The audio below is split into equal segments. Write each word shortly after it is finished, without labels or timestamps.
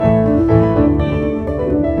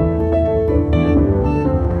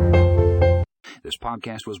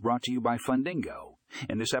podcast was brought to you by Fundingo.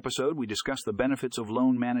 In this episode, we discuss the benefits of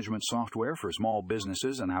loan management software for small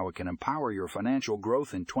businesses and how it can empower your financial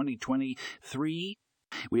growth in 2023.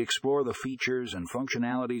 We explore the features and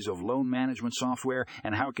functionalities of loan management software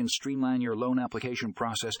and how it can streamline your loan application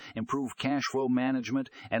process, improve cash flow management,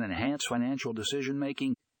 and enhance financial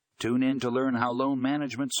decision-making. Tune in to learn how loan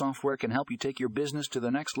management software can help you take your business to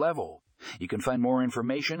the next level. You can find more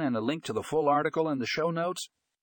information and a link to the full article in the show notes.